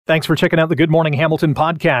Thanks for checking out the Good Morning Hamilton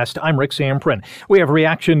podcast. I'm Rick Samprin. We have a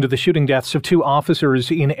reaction to the shooting deaths of two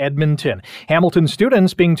officers in Edmonton. Hamilton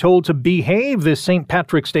students being told to behave this St.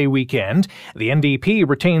 Patrick's Day weekend. The NDP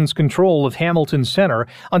retains control of Hamilton Centre.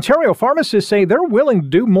 Ontario pharmacists say they're willing to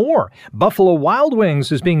do more. Buffalo Wild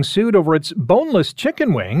Wings is being sued over its boneless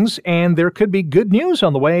chicken wings, and there could be good news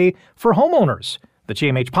on the way for homeowners. The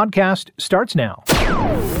GMH podcast starts now.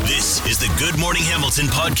 This is the Good Morning Hamilton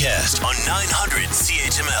podcast on 900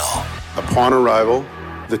 CHML. Upon arrival,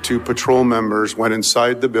 the two patrol members went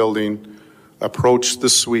inside the building, approached the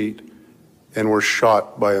suite, and were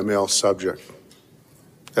shot by a male subject.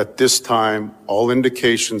 At this time, all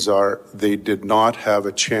indications are they did not have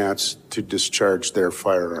a chance to discharge their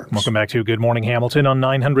firearms. Welcome back to Good Morning Hamilton on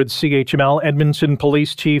 900 CHML. Edmonton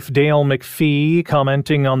Police Chief Dale McPhee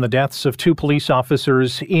commenting on the deaths of two police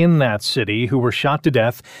officers in that city who were shot to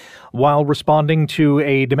death while responding to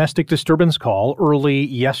a domestic disturbance call early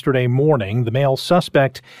yesterday morning. The male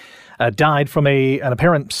suspect died from an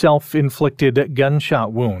apparent self-inflicted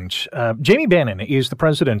gunshot wound. Jamie Bannon is the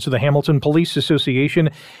president of the Hamilton Police Association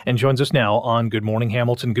and joins us now on Good Morning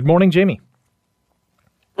Hamilton. Good morning, Jamie.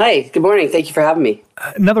 Hi, good morning. Thank you for having me.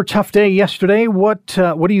 Another tough day yesterday. What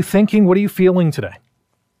are you thinking? What are you feeling today?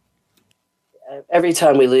 Every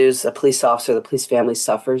time we lose a police officer, the police family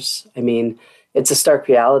suffers. I mean, it's a stark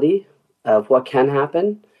reality of what can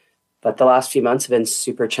happen, but the last few months have been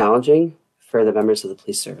super challenging for the members of the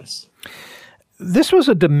police service. This was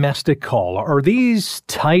a domestic call. Are these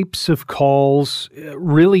types of calls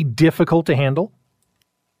really difficult to handle?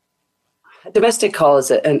 A domestic call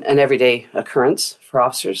is an everyday occurrence for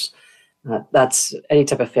officers. That's any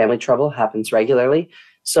type of family trouble happens regularly.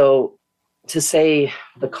 So to say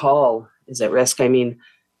the call is at risk, I mean,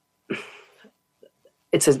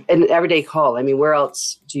 it's an everyday call. I mean, where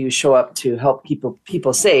else do you show up to help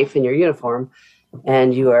people safe in your uniform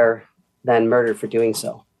and you are then murdered for doing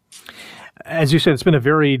so? As you said, it's been a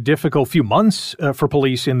very difficult few months for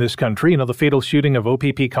police in this country. You know, the fatal shooting of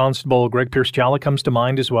OPP Constable Greg Pierce-Challa comes to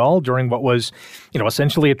mind as well during what was,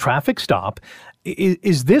 essentially a traffic stop.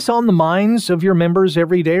 Is this on the minds of your members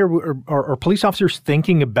every day, or are police officers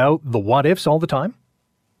thinking about the what-ifs all the time?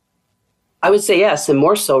 I would say yes, and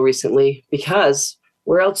more so recently, because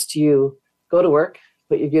where else do you go to work,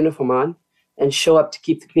 put your uniform on, and show up to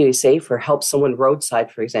keep the community safe or help someone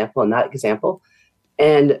roadside, for example, in that example.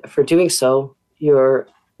 And for doing so, you're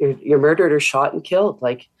murdered or shot and killed.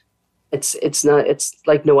 Like it's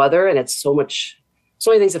like no other. And it's so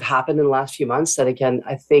many things have happened in the last few months that, again,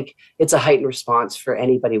 I think it's a heightened response for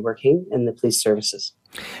anybody working in the police services.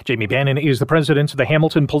 Jamie Bannon is the president of the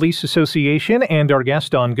Hamilton Police Association and our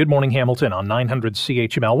guest on Good Morning Hamilton on 900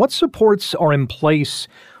 CHML. What supports are in place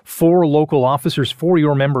for local officers, for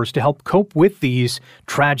your members, to help cope with these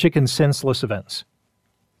tragic and senseless events?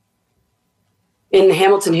 In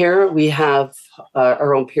Hamilton here, we have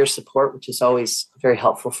our own peer support, which is always very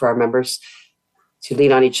helpful for our members to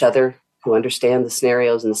lean on each other, who understand the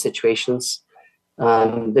scenarios and the situations.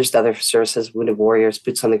 There's other services, Wounded Warriors,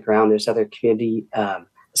 Boots on the Ground. There's other community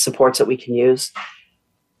supports that we can use.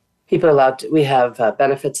 We have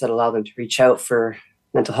benefits that allow them to reach out for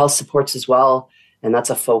mental health supports as well. And that's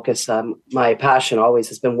a focus. My passion always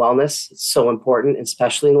has been wellness. It's so important,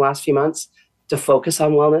 especially in the last few months, to focus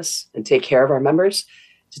on wellness and take care of our members.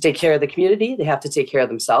 To take care of the community, they have to take care of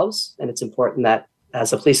themselves. And it's important that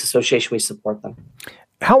as a police association, we support them.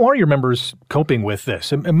 How are your members coping with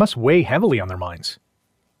this? It must weigh heavily on their minds.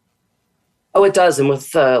 Oh, it does. And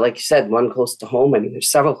with, like you said, one close to home, I mean, there's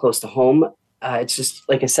several close to home. It's just,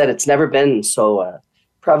 like I said, it's never been so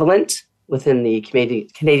prevalent within the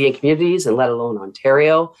Canadian communities, and let alone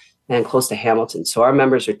Ontario and close to Hamilton. So our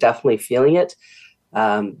members are definitely feeling it.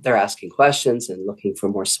 They're asking questions and looking for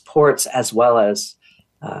more supports, as well as,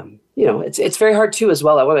 it's very hard too as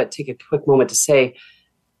well. I want to take a quick moment to say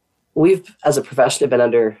we've, as a profession, been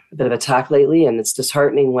under a bit of attack lately, and it's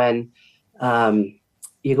disheartening when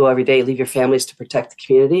you go every day, leave your families to protect the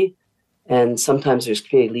community. And sometimes there's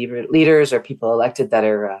community leaders or people elected that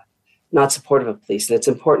are not supportive of police. And it's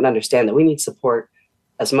important to understand that we need support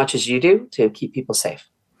as much as you do to keep people safe.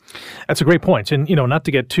 That's a great point. And, not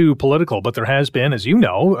to get too political, but there has been, as a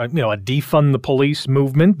defund the police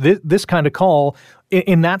movement. This kind of call,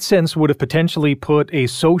 in that sense, would have potentially put a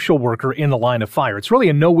social worker in the line of fire. It's really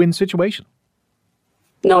a no-win situation.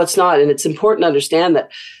 No, it's not. And it's important to understand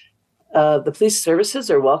that the police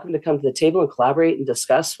services are welcome to come to the table and collaborate and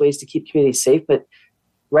discuss ways to keep communities safe. But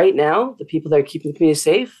right now, the people that are keeping the community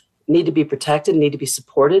safe need to be protected, need to be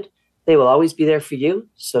supported. They will always be there for you.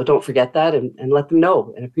 So don't forget that and let them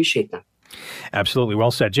know and appreciate them. Absolutely.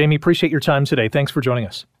 Well said. Jamie, appreciate your time today. Thanks for joining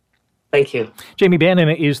us. Thank you. Jamie Bannon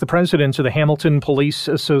is the president of the Hamilton Police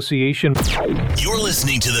Association. You're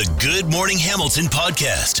listening to the Good Morning Hamilton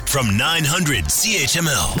podcast from 900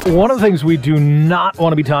 CHML. One of the things we do not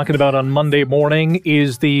want to be talking about on Monday morning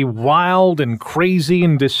is the wild and crazy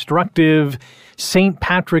and destructive St.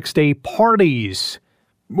 Patrick's Day parties,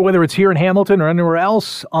 whether it's here in Hamilton or anywhere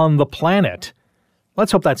else on the planet.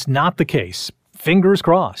 Let's hope that's not the case. Fingers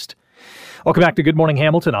crossed. Welcome back to Good Morning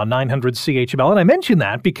Hamilton on 900 CHML. And I mention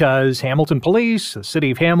that because Hamilton Police, the City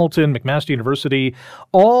of Hamilton, McMaster University,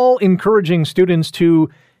 all encouraging students to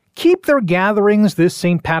keep their gatherings this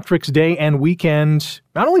St. Patrick's Day and weekend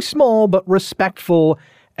not only small, but respectful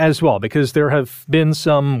as well, because there have been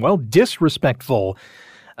some, disrespectful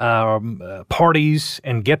parties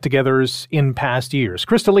and get-togethers in past years.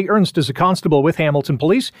 Krista Lee Ernst is a constable with Hamilton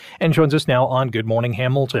Police and joins us now on Good Morning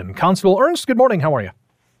Hamilton. Constable Ernst, good morning. How are you?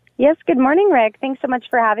 Yes, good morning, Rick. Thanks so much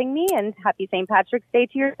for having me, and happy St. Patrick's Day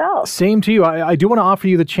to yourself. Same to you. I do want to offer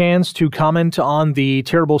you the chance to comment on the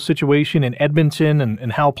terrible situation in Edmonton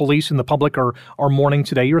and how police and the public are mourning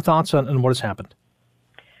today. Your thoughts on what has happened?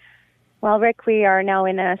 Well, Rick, we are now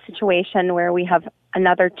in a situation where we have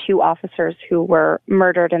another 2 officers who were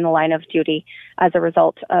murdered in the line of duty as a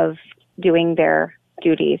result of doing their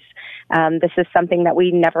duties. This is something that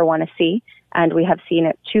we never want to see, and we have seen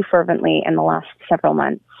it too fervently in the last several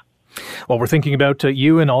months. Well, we're thinking about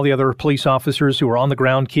you and all the other police officers who are on the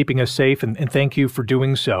ground keeping us safe, and thank you for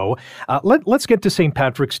doing so. Let's get to St.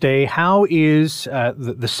 Patrick's Day. How is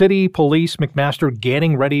the city, police, McMaster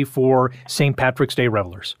getting ready for St. Patrick's Day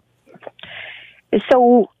revelers?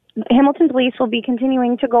 So Hamilton Police will be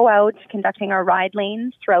continuing to go out, conducting our ride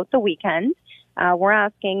lanes throughout the weekend. We're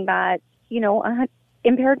asking that,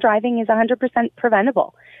 impaired driving is 100%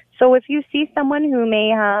 preventable. So if you see someone who may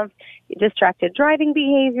have distracted driving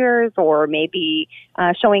behaviors or maybe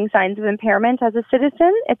showing signs of impairment as a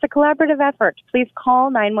citizen, it's a collaborative effort. Please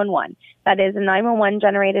call 911. That is a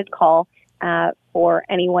 911-generated call for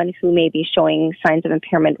anyone who may be showing signs of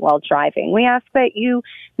impairment while driving. We ask that you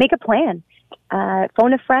make a plan.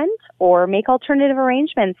 Phone a friend or make alternative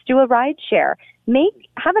arrangements. Do a ride share.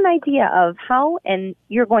 Have an idea of how and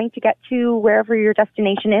you're going to get to wherever your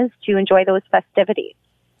destination is to enjoy those festivities.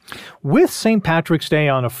 With St. Patrick's Day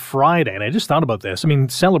on a Friday, and I just thought about this,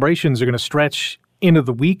 celebrations are going to stretch into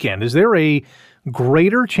the weekend. Is there a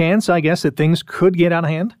greater chance, I guess, that things could get out of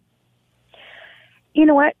hand? You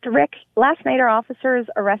know what, Rick? Last night our officers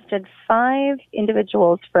arrested 5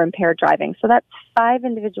 individuals for impaired driving. So that's 5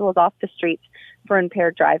 individuals off the streets for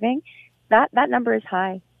impaired driving. That number is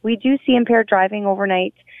high. We do see impaired driving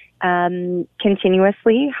overnight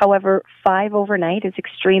continuously. However, 5 overnight is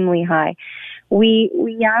extremely high.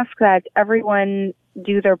 We ask that everyone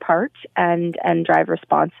do their part and drive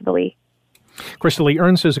responsibly. Krista Lee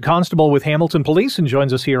Ernst is a constable with Hamilton Police and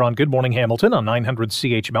joins us here on Good Morning Hamilton on 900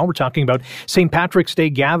 CHML. We're talking about St. Patrick's Day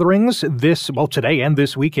gatherings today and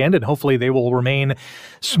this weekend, and hopefully they will remain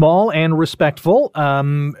small and respectful.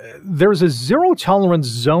 There's a zero tolerance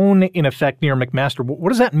zone in effect near McMaster. What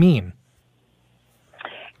does that mean?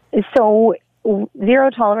 So zero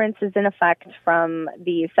tolerance is in effect from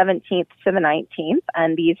the 17th to the 19th,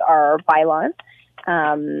 and these are bylaws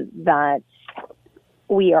that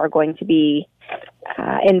we are going to be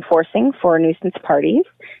enforcing for nuisance parties.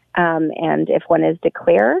 And if one is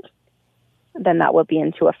declared, then that will be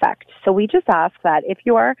into effect. So we just ask that if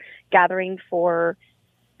you are gathering for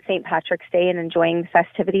St. Patrick's Day and enjoying the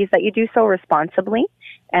festivities, that you do so responsibly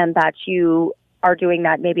and that you are doing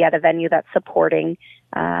that maybe at a venue that's supporting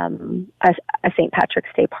a St. Patrick's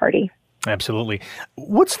Day party. Absolutely.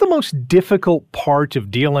 What's the most difficult part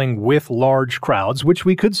of dealing with large crowds, which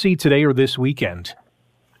we could see today or this weekend?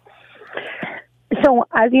 So,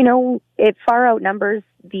 as you know, it far outnumbers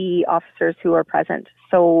the officers who are present.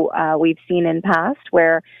 So we've seen in past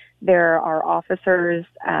where there are officers,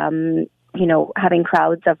 having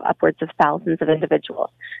crowds of upwards of thousands of individuals.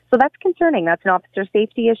 So that's concerning. That's an officer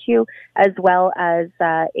safety issue, as well as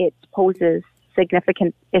it poses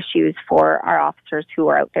significant issues for our officers who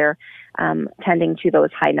are out there tending to those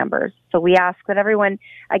high numbers. So we ask that everyone,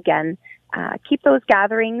 again, keep those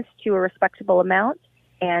gatherings to a respectable amount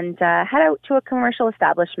and head out to a commercial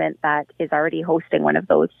establishment that is already hosting one of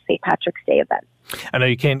those St. Patrick's Day events. I know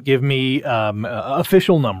you can't give me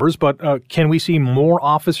official numbers, but can we see more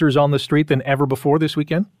officers on the street than ever before this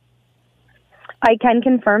weekend? I can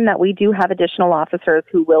confirm that we do have additional officers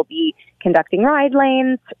who will be conducting ride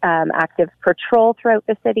lanes, active patrol throughout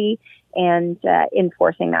the city, and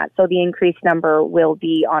enforcing that. So the increased number will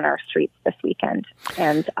be on our streets this weekend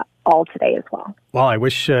and all today as well. Well, I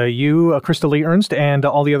wish you, Krista Lee Ernst, and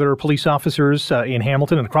all the other police officers in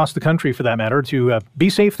Hamilton and across the country, for that matter, to be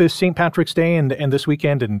safe this St. Patrick's Day and this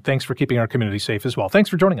weekend. And thanks for keeping our community safe as well. Thanks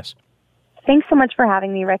for joining us. Thanks so much for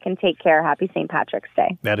having me, Rick, and take care. Happy St. Patrick's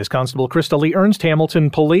Day. That is Constable Krista Lee Ernst, Hamilton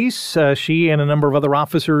Police. She and a number of other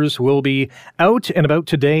officers will be out and about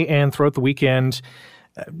today and throughout the weekend,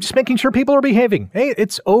 just making sure people are behaving. Hey,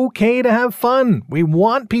 it's okay to have fun. We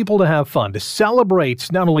want people to have fun, to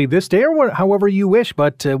celebrate not only this day or however you wish,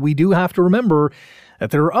 but we do have to remember that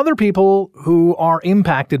there are other people who are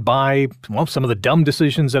impacted by, well, some of the dumb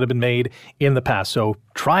decisions that have been made in the past. So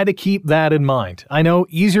try to keep that in mind. I know,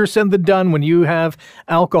 easier said than done when you have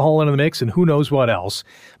alcohol in the mix and who knows what else.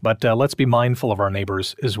 But let's be mindful of our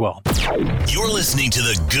neighbors as well. You're listening to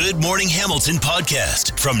the Good Morning Hamilton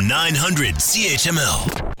podcast from 900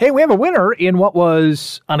 CHML. Hey, we have a winner in what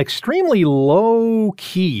was an extremely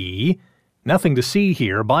low-key, nothing to see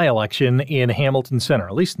here, by-election in Hamilton Centre.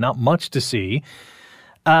 At least not much to see.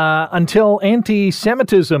 Until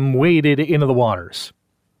anti-Semitism waded into the waters.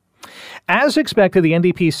 As expected, the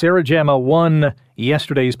NDP Sarah Jama won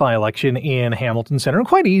yesterday's by-election in Hamilton Centre, and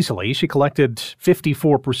quite easily. She collected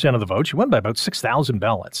 54% of the vote. She won by about 6,000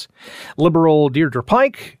 ballots. Liberal Deirdre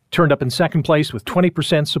Pike turned up in second place with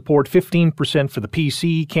 20% support, 15% for the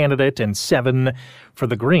PC candidate, and 7% for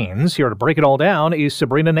the Greens. Here to break it all down is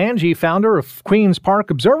Sabrina Nanji, founder of Queen's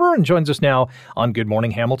Park Observer, and joins us now on Good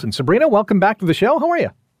Morning Hamilton. Sabrina, welcome back to the show. How are you?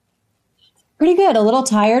 Pretty good. A little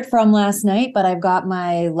tired from last night, but I've got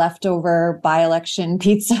my leftover by-election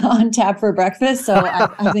pizza on tap for breakfast, so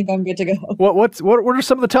I think I'm good to go. What are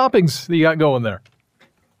some of the toppings that you got going there?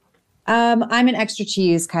 I'm an extra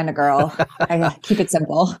cheese kind of girl. I keep it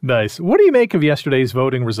simple. Nice. What do you make of yesterday's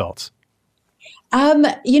voting results?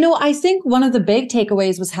 I think one of the big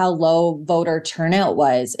takeaways was how low voter turnout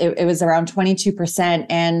was. It was around 22%.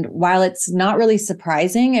 And while it's not really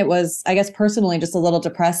surprising, it was, I guess, personally just a little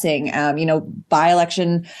depressing.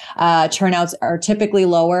 By-election turnouts are typically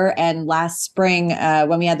lower. And last spring,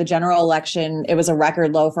 when we had the general election, it was a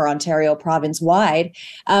record low for Ontario province-wide.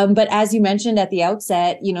 But as you mentioned at the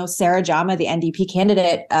outset, Sarah Jama, the NDP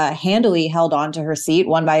candidate, handily held on to her seat,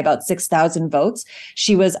 won by about 6,000 votes.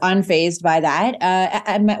 She was unfazed by that.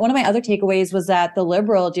 And one of my other takeaways was that the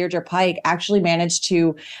Liberal, Deirdre Pike, actually managed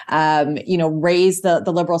to, raise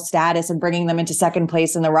the Liberal status and bringing them into second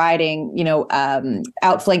place in the riding,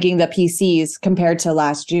 outflanking the PCs compared to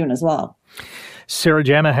last June as well. Sarah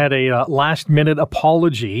Jama had a last-minute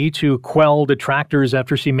apology to quell detractors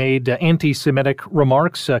after she made anti-Semitic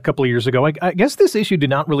remarks a couple of years ago. I guess this issue did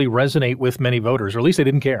not really resonate with many voters, or at least they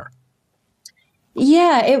didn't care.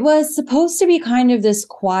 Yeah, it was supposed to be kind of this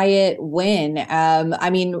quiet win.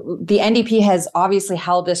 The NDP has obviously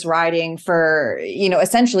held this riding for,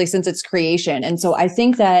 essentially since its creation. And so I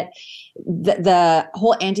think that the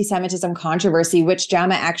whole anti-Semitism controversy, which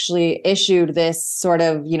Jama actually issued this sort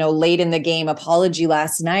of, late in the game apology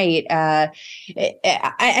last night, I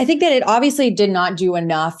think that it obviously did not do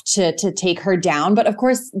enough to take her down. But of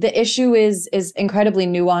course, the issue is incredibly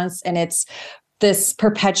nuanced, and it's this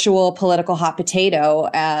perpetual political hot potato.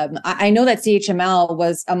 I know that CHML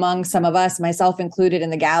was among some of us, myself included, in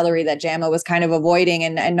the gallery that Jama was kind of avoiding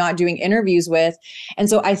and not doing interviews with. And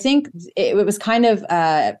so I think it was kind of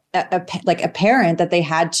apparent that they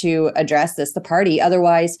had to address this, the party.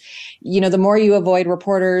 Otherwise, the more you avoid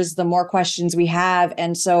reporters, the more questions we have.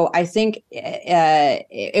 And so I think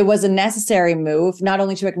it was a necessary move, not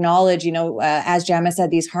only to acknowledge, as Jama said,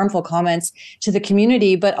 these harmful comments to the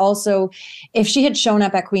community, but also if she had shown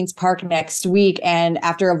up at Queen's Park next week and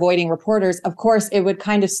after avoiding reporters, of course, it would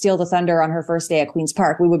kind of steal the thunder on her first day at Queen's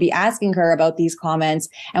Park. We would be asking her about these comments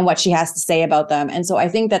and what she has to say about them. And so I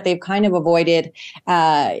think that they've kind of avoided,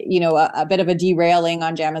 a bit of a derailing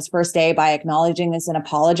on Jama's first day by acknowledging this and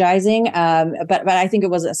apologizing. But I think it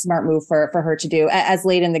was a smart move for her to do, as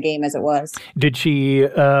late in the game as it was. Did she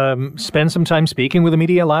spend some time speaking with the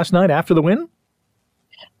media last night after the win?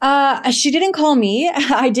 She didn't call me.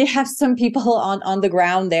 I did have some people on the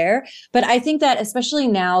ground there, but I think that especially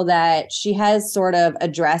now that she has sort of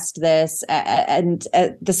addressed this and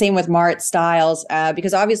the same with Marit Stiles,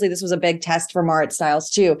 because obviously this was a big test for Marit Stiles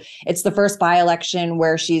too. It's the first by-election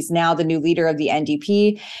where she's now the new leader of the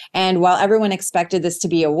NDP. And while everyone expected this to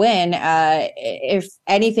be a win, if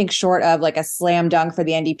anything short of like a slam dunk for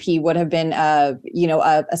the NDP would have been, a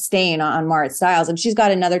stain on Marit Stiles. And she's got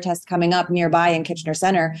another test coming up nearby in Kitchener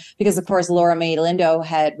Centre premier because, of course, Laura May Lindo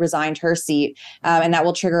had resigned her seat, and that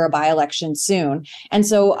will trigger a by-election soon. And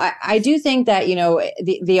so I do think that,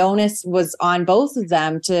 the onus was on both of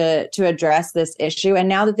them to address this issue. And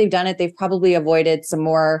now that they've done it, they've probably avoided some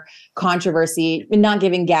more controversy, not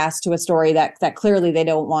giving gas to a story that clearly they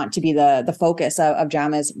don't want to be the focus of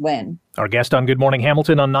JAMA's win. Our guest on Good Morning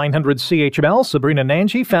Hamilton on 900 CHML, Sabrina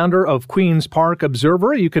Nanji, founder of Queen's Park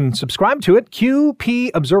Observer. You can subscribe to it,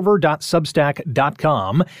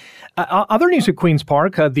 qpobserver.substack.com. Other news at Queen's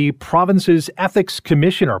Park, the province's ethics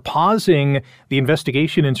commissioner pausing the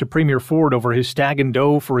investigation into Premier Ford over his stag and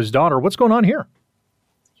doe for his daughter. What's going on here?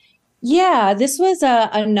 Yeah, this was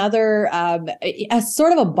another a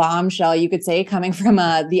sort of a bombshell, you could say, coming from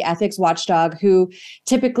the ethics watchdog, who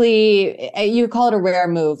typically, you call it a rare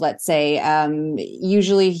move, let's say.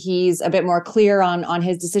 Usually he's a bit more clear on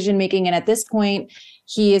his decision making. And at this point,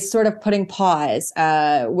 he is sort of putting pause,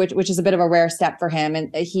 which is a bit of a rare step for him.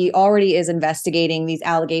 And he already is investigating these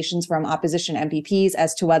allegations from opposition MPPs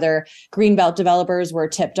as to whether Greenbelt developers were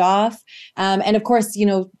tipped off. And of course,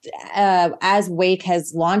 as Wake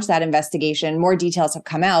has launched that investigation, more details have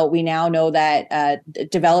come out. We now know that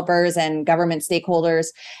developers and government stakeholders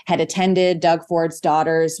had attended Doug Ford's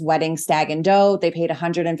daughter's wedding stag and doe. They paid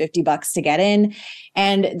 $150 to get in.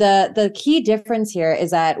 And the key difference here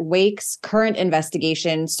is that Wake's current investigation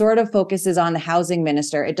sort of focuses on the housing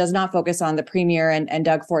minister. It does not focus on the premier and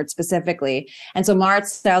Doug Ford specifically. And so Marit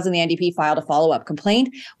Stiles and the NDP filed a follow-up complaint.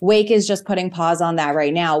 Wake is just putting pause on that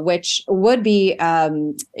right now, which would be,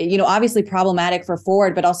 obviously problematic for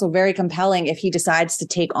Ford, but also very compelling if he decides to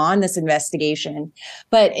take on this investigation.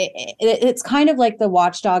 But it's kind of like the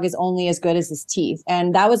watchdog is only as good as his teeth.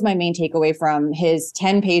 And that was my main takeaway from his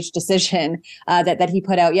 10-page decision that he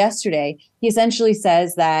put out yesterday. He essentially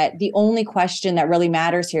says that the only question that really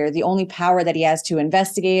matters here, the only power that he has to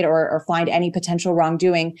investigate or find any potential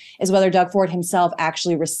wrongdoing, is whether Doug Ford himself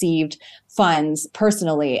actually received funds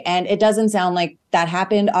personally. And it doesn't sound like that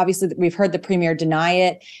happened. Obviously, we've heard the premier deny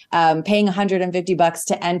it. Paying $150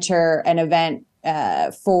 to enter an event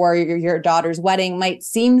for your daughter's wedding might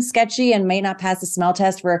seem sketchy and may not pass the smell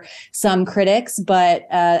test for some critics. But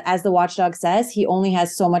as the watchdog says, he only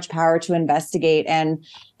has so much power to investigate, and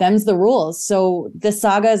them's the rules. So this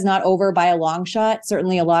saga is not over by a long shot.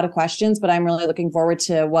 Certainly a lot of questions, but I'm really looking forward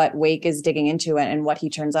to what Wake is digging into and what he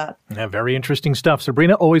turns up. Yeah, very interesting stuff.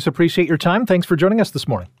 Sabrina, always appreciate your time. Thanks for joining us this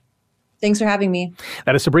morning. Thanks for having me.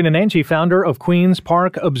 That is Sabrina Nanji, founder of Queen's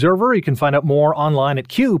Park Observer. You can find out more online at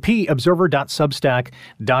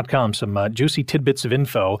qpobserver.substack.com. Some juicy tidbits of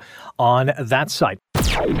info on that site.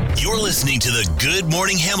 You're listening to the Good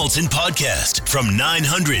Morning Hamilton podcast from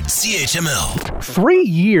 900 CHML. 3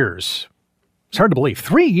 years. It's hard to believe.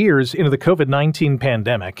 3 years into the COVID-19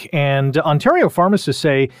 pandemic. And Ontario pharmacists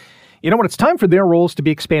say, it's time for their roles to be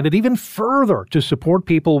expanded even further to support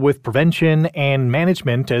people with prevention and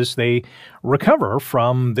management as they recover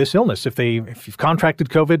from this illness. If you've contracted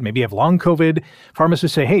COVID, maybe you have long COVID,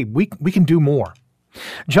 pharmacists say, hey, we can do more.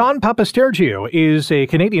 John Papastergiou is a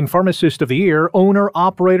Canadian Pharmacist of the Year, owner,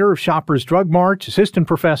 operator of Shoppers Drug Mart, assistant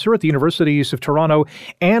professor at the Universities of Toronto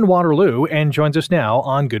and Waterloo, and joins us now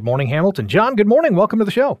on Good Morning Hamilton. John, good morning. Welcome to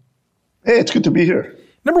the show. Hey, it's good to be here.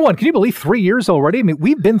 Number one, can you believe 3 years already? I mean,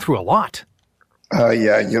 we've been through a lot.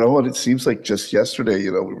 Yeah, you know what? It seems like just yesterday,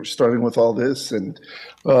 we were starting with all this, and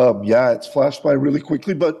it's flashed by really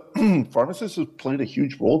quickly. But pharmacists have played a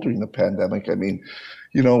huge role during the pandemic. I mean,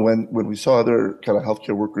 when we saw other kind of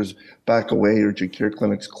healthcare workers back away, urgent care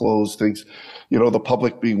clinics closed, things, the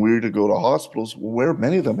public being weird to go to hospitals, where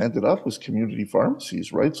many of them ended up was community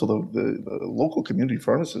pharmacies, right? So the local community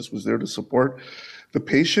pharmacist was there to support the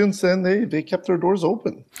patients, and they kept their doors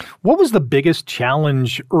open. What was the biggest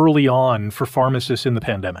challenge early on for pharmacists in the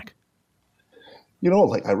pandemic?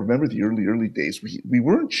 I remember the early days, we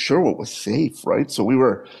weren't sure what was safe, right? So we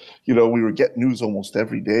were getting news almost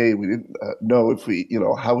every day. We didn't know if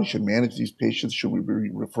how we should manage these patients. Should we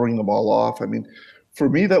be referring them all off? I mean, for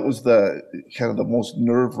me, that was the kind of the most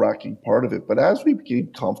nerve-wracking part of it. But as we became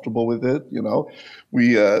comfortable with it,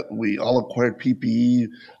 we all acquired PPE.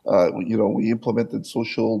 We implemented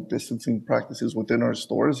social distancing practices within our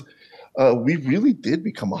stores. We really did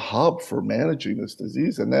become a hub for managing this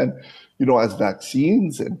disease. And then, as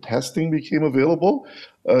vaccines and testing became available,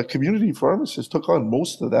 community pharmacists took on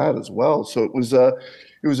most of that as well. So it was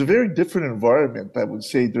a very different environment, I would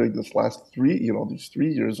say, during this last these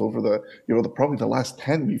 3 years over probably the last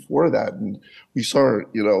 10 before that. And we saw,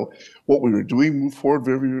 what we were doing move forward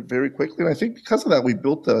very, very quickly. And I think because of that, we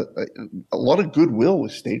built a lot of goodwill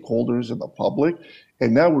with stakeholders and the public.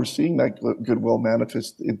 And now we're seeing that goodwill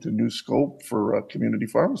manifest into new scope for community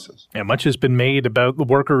pharmacists. Yeah, much has been made about the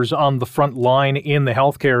workers on the front line in the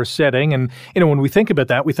healthcare setting. And, when we think about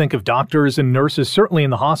that, we think of doctors and nurses, certainly in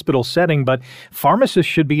the hospital setting, but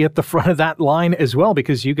pharmacists should be at the front of that line as well,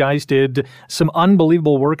 because you guys did some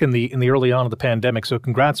unbelievable work in the early on of the pandemic. So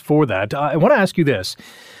congrats for that. I want to ask you this.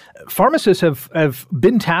 Pharmacists have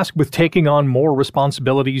been tasked with taking on more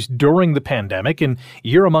responsibilities during the pandemic, and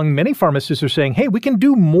you're among many pharmacists who are saying, hey, we can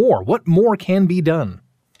do more. What more can be done?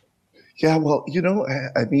 Yeah, well,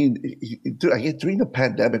 during the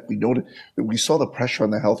pandemic, we saw the pressure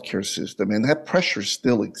on the healthcare system, and that pressure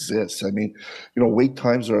still exists. Wait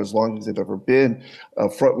times are as long as they've ever been.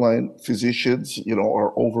 Frontline physicians,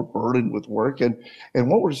 are overburdened with work, and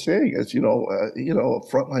what we're saying is,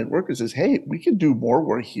 frontline workers is, hey, we can do more.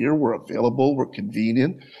 We're here. We're available. We're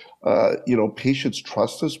convenient. Patients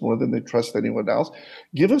trust us more than they trust anyone else.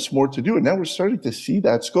 Give us more to do. And now we're starting to see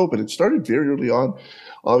that scope. And it started very early on,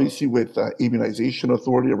 obviously, with immunization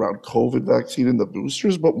authority around COVID vaccine and the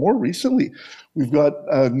boosters. But more recently, we've got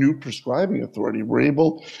a new prescribing authority. We're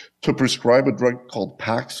able to prescribe a drug called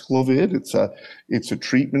Paxlovid. It's a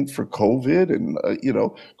treatment for COVID. And,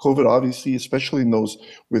 COVID, obviously, especially in those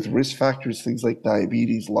with risk factors, things like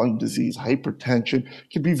diabetes, lung disease, hypertension,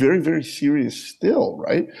 can be very, very serious still,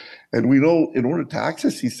 right? And we know in order to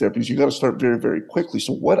access these therapies, you got to start very, very quickly.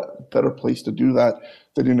 So what better place to do that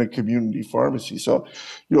than in a community pharmacy? So,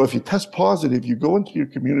 if you test positive, you go into your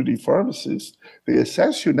community pharmacist, they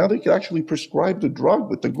assess you. Now they can actually prescribe the drug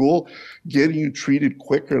with the goal getting you treated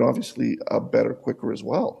quicker and obviously better quicker as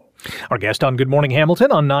well. Our guest on Good Morning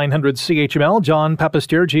Hamilton on 900 CHML, John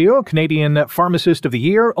Papastergiou, Canadian Pharmacist of the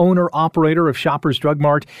Year, owner-operator of Shoppers Drug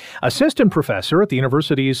Mart, assistant professor at the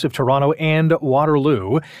Universities of Toronto and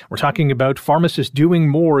Waterloo. We're talking about pharmacists doing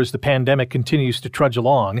more as the pandemic continues to trudge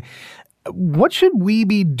along. What should we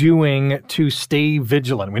be doing to stay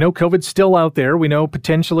vigilant? We know COVID's still out there. We know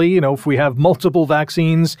potentially, if we have multiple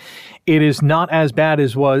vaccines, it is not as bad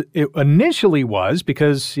as what it initially was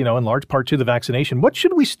because, in large part to the vaccination. What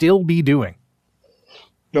should we still be doing?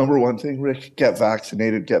 Number one thing, Rick, get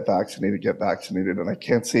vaccinated, get vaccinated, get vaccinated. And I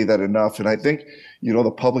can't say that enough. And I think,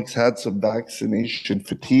 the public's had some vaccination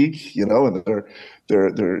fatigue, and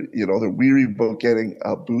they're weary about getting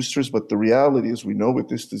boosters. But the reality is, we know with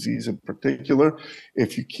this disease in particular,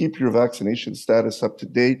 if you keep your vaccination status up to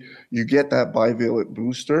date, you get that bivalent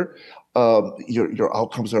booster. Your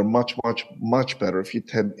outcomes are much, much, much better if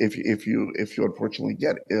you unfortunately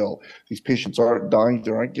get ill. These patients aren't dying,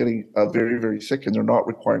 they aren't getting very, very sick, and they're not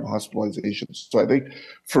requiring hospitalization. So I think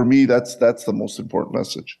for me, that's the most important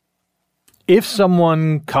message. If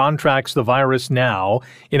someone contracts the virus now,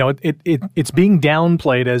 it's being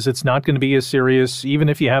downplayed as it's not going to be as serious, even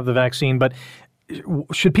if you have the vaccine. But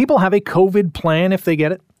should people have a COVID plan if they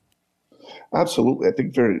get it? Absolutely. I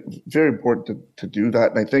think very, very important to do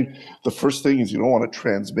that. And I think the first thing is you don't want to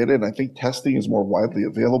transmit it. And I think testing is more widely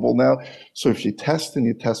available now. So if you test and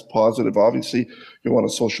you test positive, obviously you want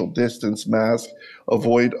to social distance, mask,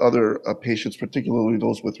 avoid other patients, particularly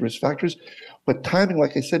those with risk factors. But timing,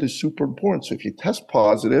 like I said, is super important. So if you test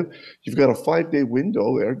positive, you've got a 5-day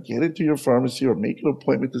window there. Get into your pharmacy or make an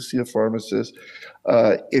appointment to see a pharmacist.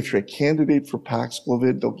 If you're a candidate for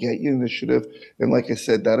Paxlovid, they'll get you initiative. And like I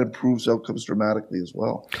said, that improves outcomes dramatically as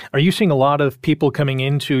well. Are you seeing a lot of people coming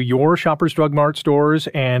into your Shoppers Drug Mart stores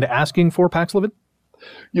and asking for Paxlovid?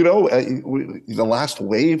 The last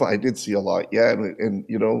wave, I did see a lot, yeah, and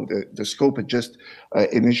the scope had just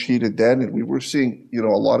initiated then, and we were seeing, a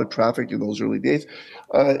lot of traffic in those early days.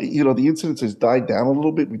 The incidence has died down a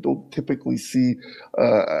little bit. We don't typically see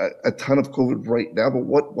a ton of COVID right now, but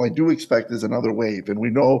what I do expect is another wave, and we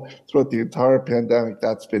know throughout the entire pandemic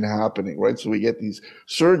that's been happening, right? So we get these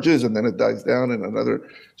surges, and then it dies down, and another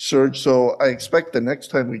surge. So I expect the next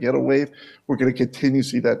time we get a wave, we're going to continue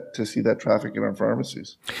to see that traffic in our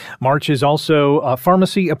pharmacies. March is also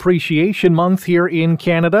Pharmacy Appreciation Month here in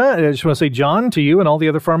Canada. I just want to say, John, to you and all the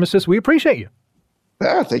other pharmacists, we appreciate you.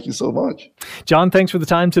 Yeah, thank you so much. John, thanks for the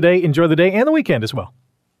time today. Enjoy the day and the weekend as well.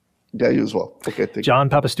 Yeah, you as well. Okay, thank you. John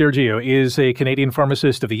Papastergiou is a Canadian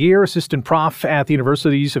Pharmacist of the Year, assistant prof at the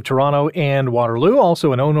Universities of Toronto and Waterloo,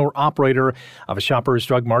 also an owner-operator of a Shoppers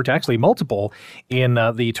Drug Mart, actually multiple in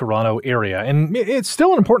the Toronto area. And it's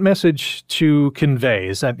still an important message to convey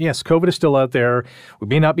is that, yes, COVID is still out there. We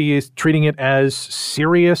may not be treating it as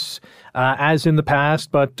serious as in the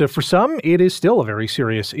past, but for some, it is still a very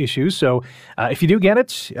serious issue. So if you do get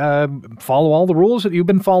it, follow all the rules that you've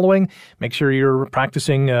been following. Make sure you're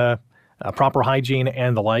practicing proper hygiene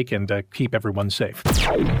and the like, and keep everyone safe.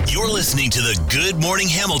 You're listening to the Good Morning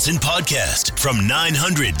Hamilton podcast from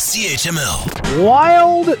 900 CHML.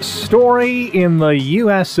 Wild story in the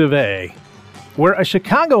US of A, where a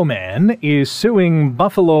Chicago man is suing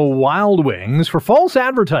Buffalo Wild Wings for false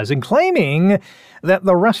advertising, claiming that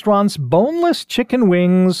the restaurant's boneless chicken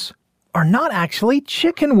wings are not actually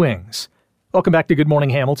chicken wings. Welcome back to Good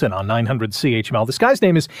Morning Hamilton on 900 CHML. This guy's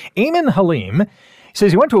name is Eamon Halim. He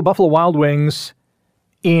says he went to a Buffalo Wild Wings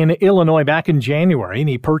in Illinois back in January, and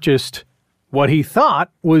he purchased what he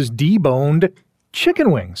thought was deboned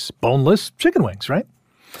chicken wings, boneless chicken wings, right?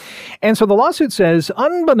 And so the lawsuit says,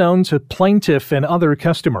 unbeknown to plaintiff and other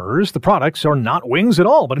customers, the products are not wings at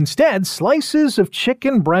all, but instead slices of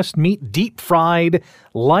chicken breast meat deep fried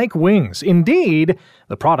like wings. Indeed,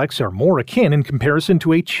 the products are more akin in comparison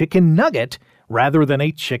to a chicken nugget rather than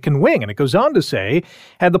a chicken wing. And it goes on to say,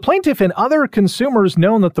 had the plaintiff and other consumers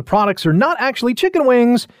known that the products are not actually chicken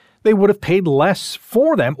wings, they would have paid less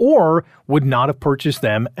for them or would not have purchased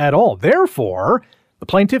them at all. Therefore, the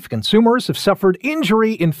plaintiff consumers have suffered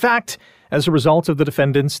injury, in fact, as a result of the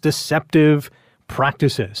defendant's deceptive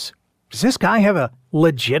practices. Does this guy have a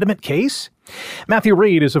legitimate case? Matthew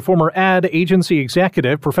Reed is a former ad agency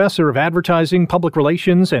executive, professor of advertising, public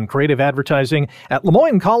relations, and creative advertising at Le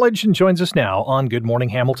Moyne College, and joins us now on Good Morning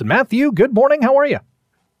Hamilton. Matthew, good morning. How are you?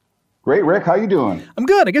 Great, Rick. How you doing? I'm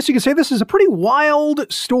good. I guess you could say this is a pretty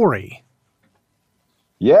wild story.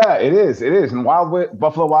 Yeah, it is. It is. And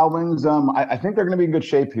Buffalo Wild Wings, I think they're going to be in good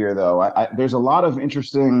shape here, though. There's a lot of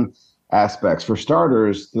interesting aspects. For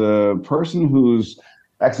starters, the person who's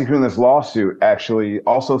executing this lawsuit actually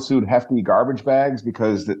also sued hefty garbage bags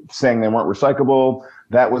because saying they weren't recyclable,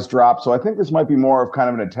 that was dropped. So I think this might be more of kind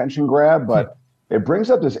of an attention grab, but it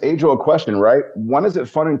brings up this age-old question, right? When is it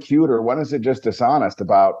fun and cute, or when is it just dishonest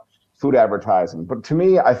about food advertising? But to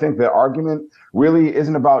me, I think the argument really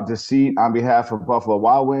isn't about deceit on behalf of Buffalo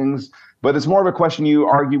Wild Wings, but it's more of a question you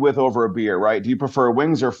argue with over a beer, right? Do you prefer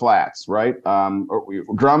wings or flats, right? Or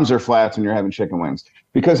drums or flats when you're having chicken wings?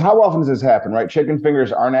 Because how often does this happen, right? Chicken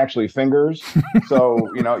fingers aren't actually fingers.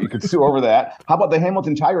 So, you could sue over that. How about the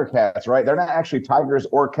Hamilton Tiger Cats, right? They're not actually tigers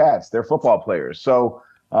or cats. They're football players. So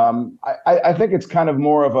I think it's kind of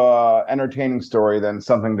more of a entertaining story than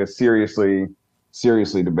something to seriously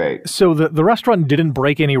debate. So the restaurant didn't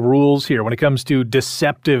break any rules here when it comes to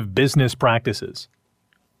deceptive business practices?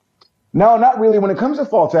 No, not really. When it comes to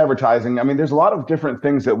false advertising, I mean, there's a lot of different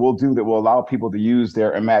things that we'll do that will allow people to use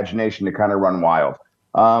their imagination to kind of run wild.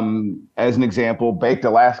 As an example, Baked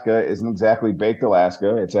Alaska isn't exactly Baked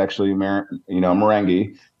Alaska. It's actually,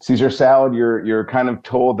 meringue. Caesar salad, you're kind of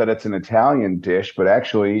told that it's an Italian dish, but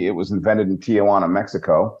actually it was invented in Tijuana,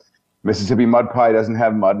 Mexico. Mississippi mud pie doesn't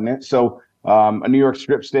have mud in it. So a New York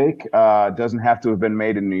strip steak doesn't have to have been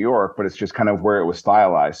made in New York, but it's just kind of where it was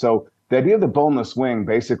stylized. So the idea of the boneless wing,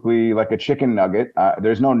 basically like a chicken nugget,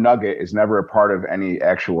 there's no nugget, is never a part of any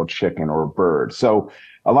actual chicken or bird. So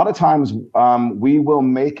a lot of times we will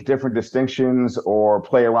make different distinctions or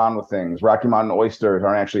play around with things. Rocky Mountain oysters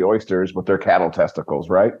aren't actually oysters, but they're cattle testicles,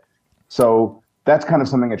 right? So that's kind of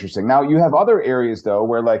something interesting. Now, you have other areas, though,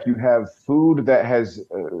 where like you have food that has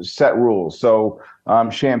set rules. So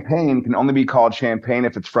champagne can only be called champagne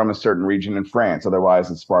if it's from a certain region in France.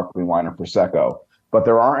 Otherwise, it's sparkling wine or Prosecco. But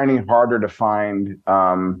there aren't any harder to find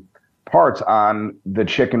parts on the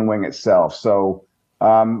chicken wing itself. So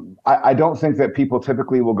I don't think that people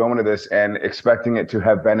typically will go into this and expecting it to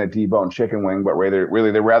have been a deboned chicken wing, but they're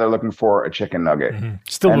rather looking for a chicken nugget.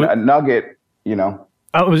 Mm-hmm. A nugget,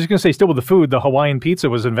 I was just going to say, still with the food, the Hawaiian pizza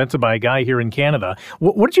was invented by a guy here in Canada.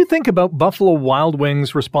 What did you think about Buffalo Wild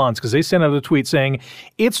Wings' response? Because they sent out a tweet saying,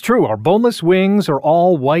 it's true, our boneless wings are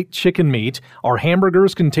all white chicken meat. Our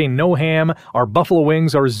hamburgers contain no ham. Our buffalo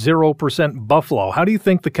wings are 0% buffalo. How do you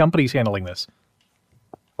think the company's handling this?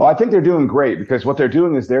 Well, I think they're doing great, because what they're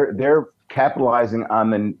doing is they're capitalizing on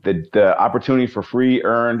the opportunity for free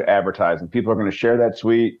earned advertising. People are going to share that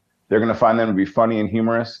tweet. They're going to find them to be funny and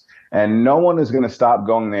humorous. And no one is going to stop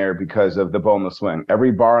going there because of the boneless wing. Every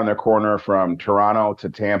bar in their corner from Toronto to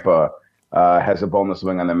Tampa has a boneless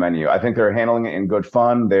wing on the menu. I think they're handling it in good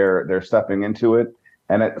fun. They're stepping into it.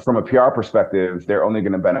 And from a PR perspective, they're only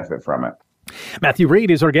going to benefit from it. Matthew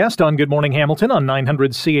Reed is our guest on Good Morning Hamilton on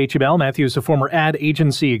 900 CHML. Matthew is a former ad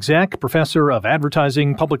agency exec, professor of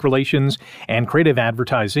advertising, public relations, and creative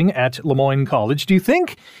advertising at Le Moyne College. Do you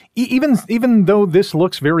think, even though this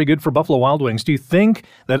looks very good for Buffalo Wild Wings, do you think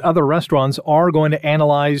that other restaurants are going to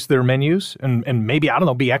analyze their menus and maybe, I don't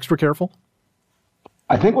know, be extra careful?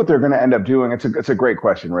 I think what they're going to end up doing, it's a great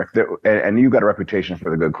question, Rick, and you've got a reputation for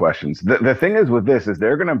the good questions. The thing is with this is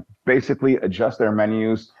they're going to basically adjust their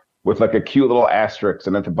menus with like a cute little asterisk,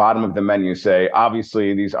 and at the bottom of the menu say,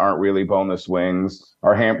 obviously these aren't really boneless wings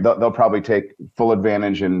or ham. They'll probably take full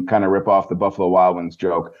advantage and kind of rip off the Buffalo Wild Wings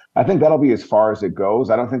joke. I think that'll be as far as it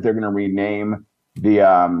goes. I don't think they're going to rename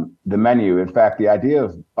the menu. In fact, the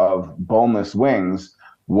idea of boneless wings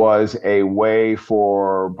was a way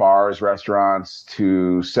for bars, restaurants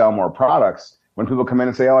to sell more products. When people come in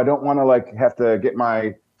and say, oh, I don't want to have to get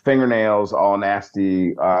my fingernails all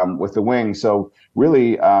nasty with the wings. So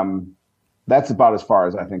really, that's about as far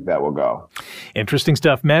as I think that will go. Interesting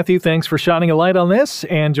stuff. Matthew, thanks for shining a light on this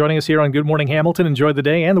and joining us here on Good Morning Hamilton. Enjoy the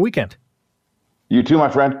day and the weekend. You too, my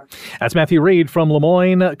friend. That's Matthew Reed from Le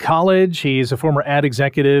Moyne College. He's a former ad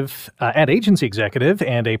agency executive,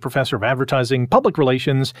 and a professor of advertising, public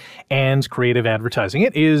relations, and creative advertising.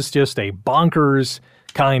 It is just a bonkers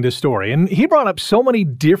kind of story. And he brought up so many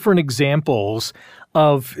different examples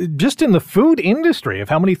of just in the food industry of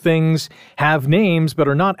how many things have names but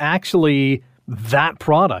are not actually that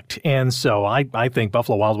product. And so I think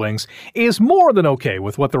Buffalo Wild Wings is more than okay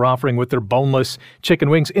with what they're offering with their boneless chicken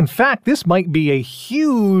wings. In fact, this might be a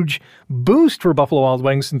huge boost for Buffalo Wild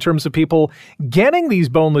Wings in terms of people getting these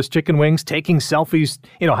boneless chicken wings, taking selfies,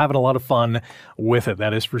 having a lot of fun with it.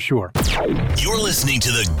 That is for sure. You're listening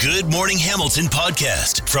to the Good Morning Hamilton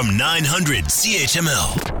podcast from 900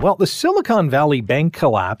 CHML. Well, the Silicon Valley Bank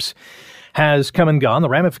collapse has come and gone. The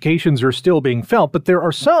ramifications are still being felt, but there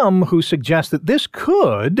are some who suggest that this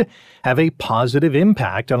could have a positive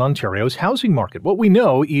impact on Ontario's housing market. What we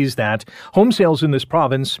know is that home sales in this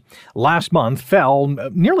province last month fell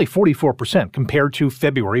nearly 44% compared to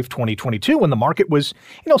February of 2022, when the market was,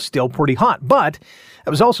 still pretty hot. But it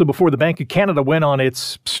was also before the Bank of Canada went on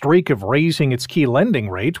its streak of raising its key lending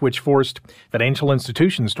rate, which forced financial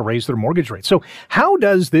institutions to raise their mortgage rates. So how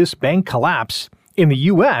does this bank collapse in the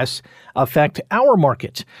U.S. affect our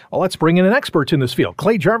market? Well, let's bring in an expert in this field.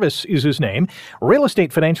 Clay Jarvis is his name, real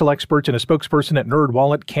estate financial expert and a spokesperson at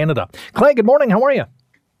NerdWallet Canada. Clay, good morning. How are you?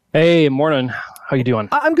 Hey, morning. How you doing?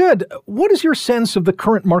 I'm good. What is your sense of the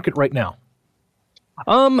current market right now?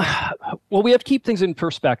 Well, we have to keep things in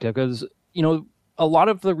perspective because, a lot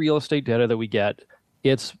of the real estate data that we get,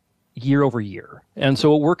 it's year over year. And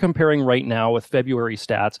so what we're comparing right now with February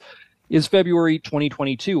stats is February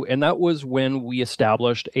 2022, and that was when we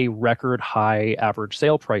established a record high average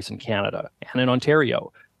sale price in Canada and in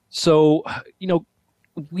Ontario. So,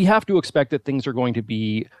 we have to expect that things are going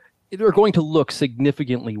to look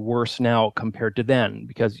significantly worse now compared to then,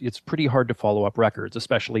 because it's pretty hard to follow up records,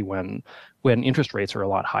 especially when interest rates are a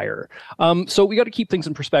lot higher. So we got to keep things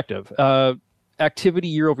in perspective. Activity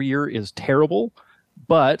year over year is terrible,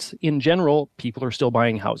 but in general, people are still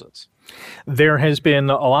buying houses. There has been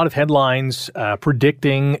a lot of headlines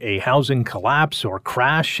predicting a housing collapse or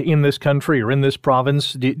crash in this country or in this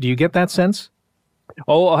province. Do you get that sense?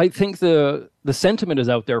 Oh, I think the sentiment is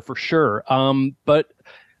out there for sure. But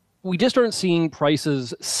we just aren't seeing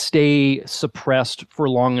prices stay suppressed for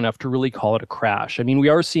long enough to really call it a crash. I mean, we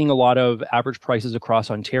are seeing a lot of average prices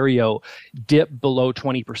across Ontario dip below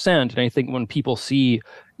 20%. And I think when people see,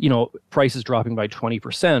 prices dropping by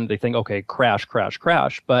 20%, they think, okay, crash.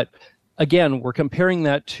 But again, we're comparing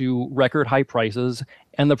that to record high prices,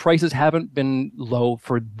 and the prices haven't been low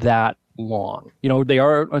for that long. They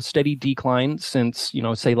are a steady decline since,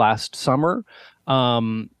 say last summer.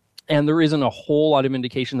 And there isn't a whole lot of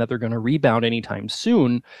indication that they're going to rebound anytime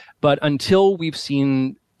soon. But until we've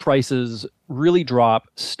seen prices really drop,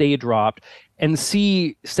 stay dropped, and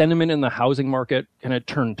see sentiment in the housing market kind of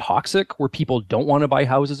turn toxic, where people don't want to buy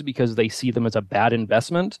houses because they see them as a bad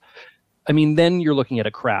investment, I mean, then you're looking at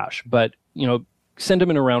a crash. But,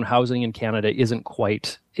 sentiment around housing in Canada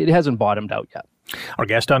it hasn't bottomed out yet. Our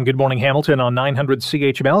guest on Good Morning Hamilton on 900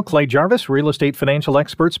 CHML, Clay Jarvis, real estate financial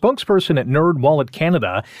expert, spokesperson at NerdWallet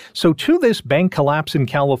Canada. So to this bank collapse in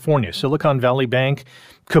California, Silicon Valley Bank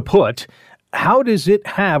kaput, how does it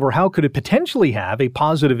have, or how could it potentially have, a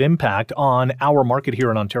positive impact on our market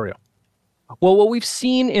here in Ontario? Well, what we've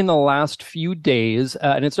seen in the last few days,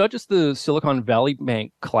 and it's not just the Silicon Valley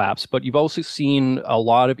Bank collapse, but you've also seen a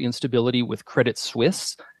lot of instability with Credit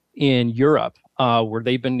Suisse in Europe. where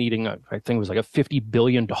they've been needing, I think it was like a $50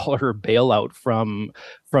 billion bailout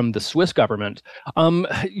from the Swiss government.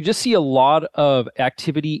 You just see a lot of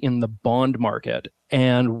activity in the bond market.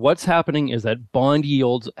 And what's happening is that bond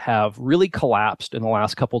yields have really collapsed in the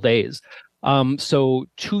last couple days. So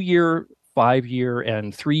 2-year, 5-year,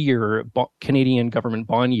 and 3-year Canadian government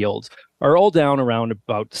bond yields are all down around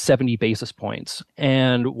about 70 basis points.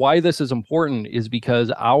 And why this is important is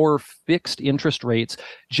because our fixed interest rates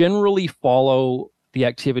generally follow the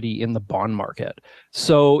activity in the bond market.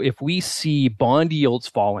 So if we see bond yields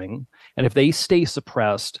falling, and if they stay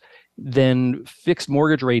suppressed, then fixed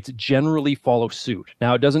mortgage rates generally follow suit.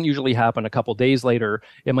 Now, it doesn't usually happen a couple days later.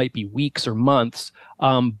 It might be weeks or months.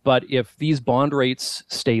 But if these bond rates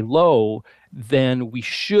stay low, then we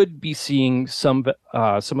should be seeing some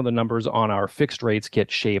of the numbers on our fixed rates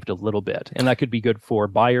get shaved a little bit. And that could be good for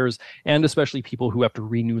buyers and especially people who have to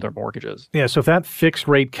renew their mortgages. Yeah, so if that fixed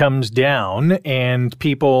rate comes down and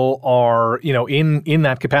people are, in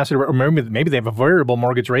that capacity, or maybe they have a variable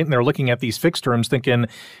mortgage rate and they're looking at these fixed terms thinking,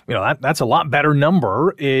 that's a lot better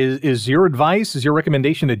number. Is your advice, is your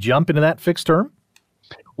recommendation to jump into that fixed term?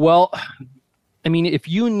 Well, I mean, if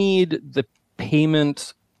you need the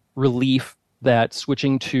payment relief that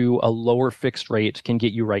switching to a lower fixed rate can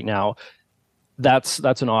get you right now, that's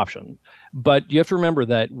an option. But you have to remember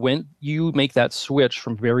that when you make that switch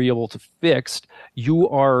from variable to fixed, you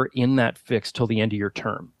are in that fixed till the end of your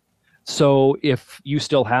term. So if you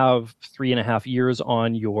still have 3.5 years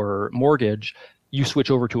on your mortgage, you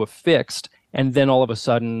switch over to a fixed, and then all of a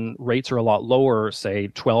sudden rates are a lot lower, say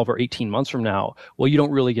 12 or 18 months from now, well, you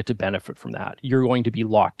don't really get to benefit from that. You're going to be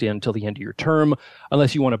locked in till the end of your term,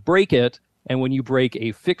 unless you want to break it. And when you break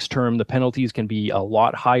a fixed term, the penalties can be a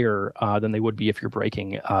lot higher than they would be if you're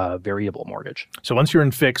breaking a variable mortgage. So once you're in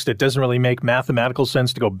fixed, it doesn't really make mathematical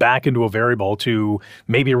sense to go back into a variable to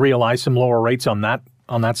maybe realize some lower rates on that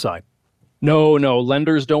side. No,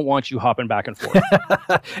 lenders don't want you hopping back and forth.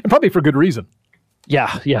 And probably for good reason.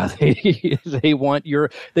 Yeah. They want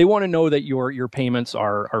to know that your payments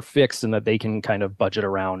are fixed and that they can kind of budget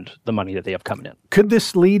around the money that they have coming in. Could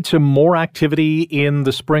this lead to more activity in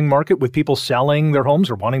the spring market with people selling their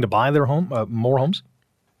homes or wanting to buy their more homes?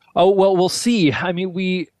 Oh, well, we'll see. I mean,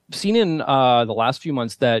 we've seen in the last few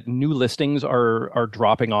months that new listings are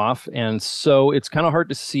dropping off, and so it's kind of hard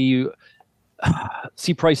to see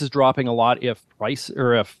prices dropping a lot if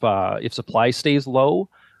supply stays low.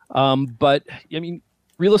 But I mean,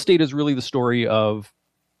 real estate is really the story of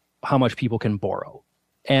how much people can borrow.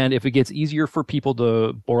 And if it gets easier for people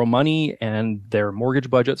to borrow money and their mortgage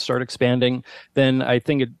budgets start expanding, then I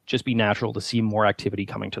think it'd just be natural to see more activity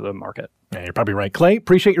coming to the market. Yeah, you're probably right. Clay,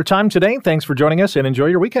 appreciate your time today. Thanks for joining us and enjoy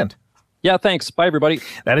your weekend. Yeah, thanks. Bye, everybody.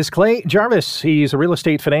 That is Clay Jarvis. He's a real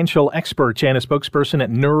estate financial expert and a spokesperson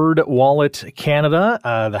at Nerd Wallet Canada.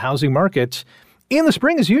 The housing market in the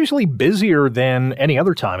spring is usually busier than any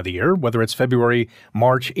other time of the year, whether it's February,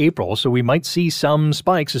 March, April. So we might see some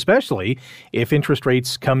spikes, especially if interest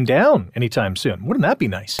rates come down anytime soon. Wouldn't that be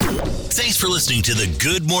nice? Thanks for listening to the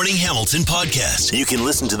Good Morning Hamilton podcast. You can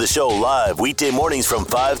listen to the show live weekday mornings from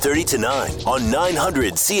 5:30 to 9 on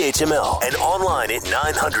 900 CHML and online at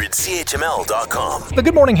 900CHML.com. The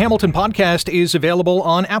Good Morning Hamilton podcast is available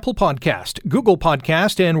on Apple Podcast, Google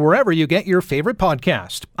Podcast, and wherever you get your favorite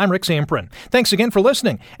podcast. I'm Rick Samprin. Thanks again for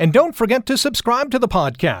listening. And don't forget to subscribe to the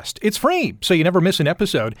podcast. It's free, so you never miss an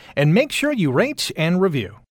episode. And make sure you rate and review.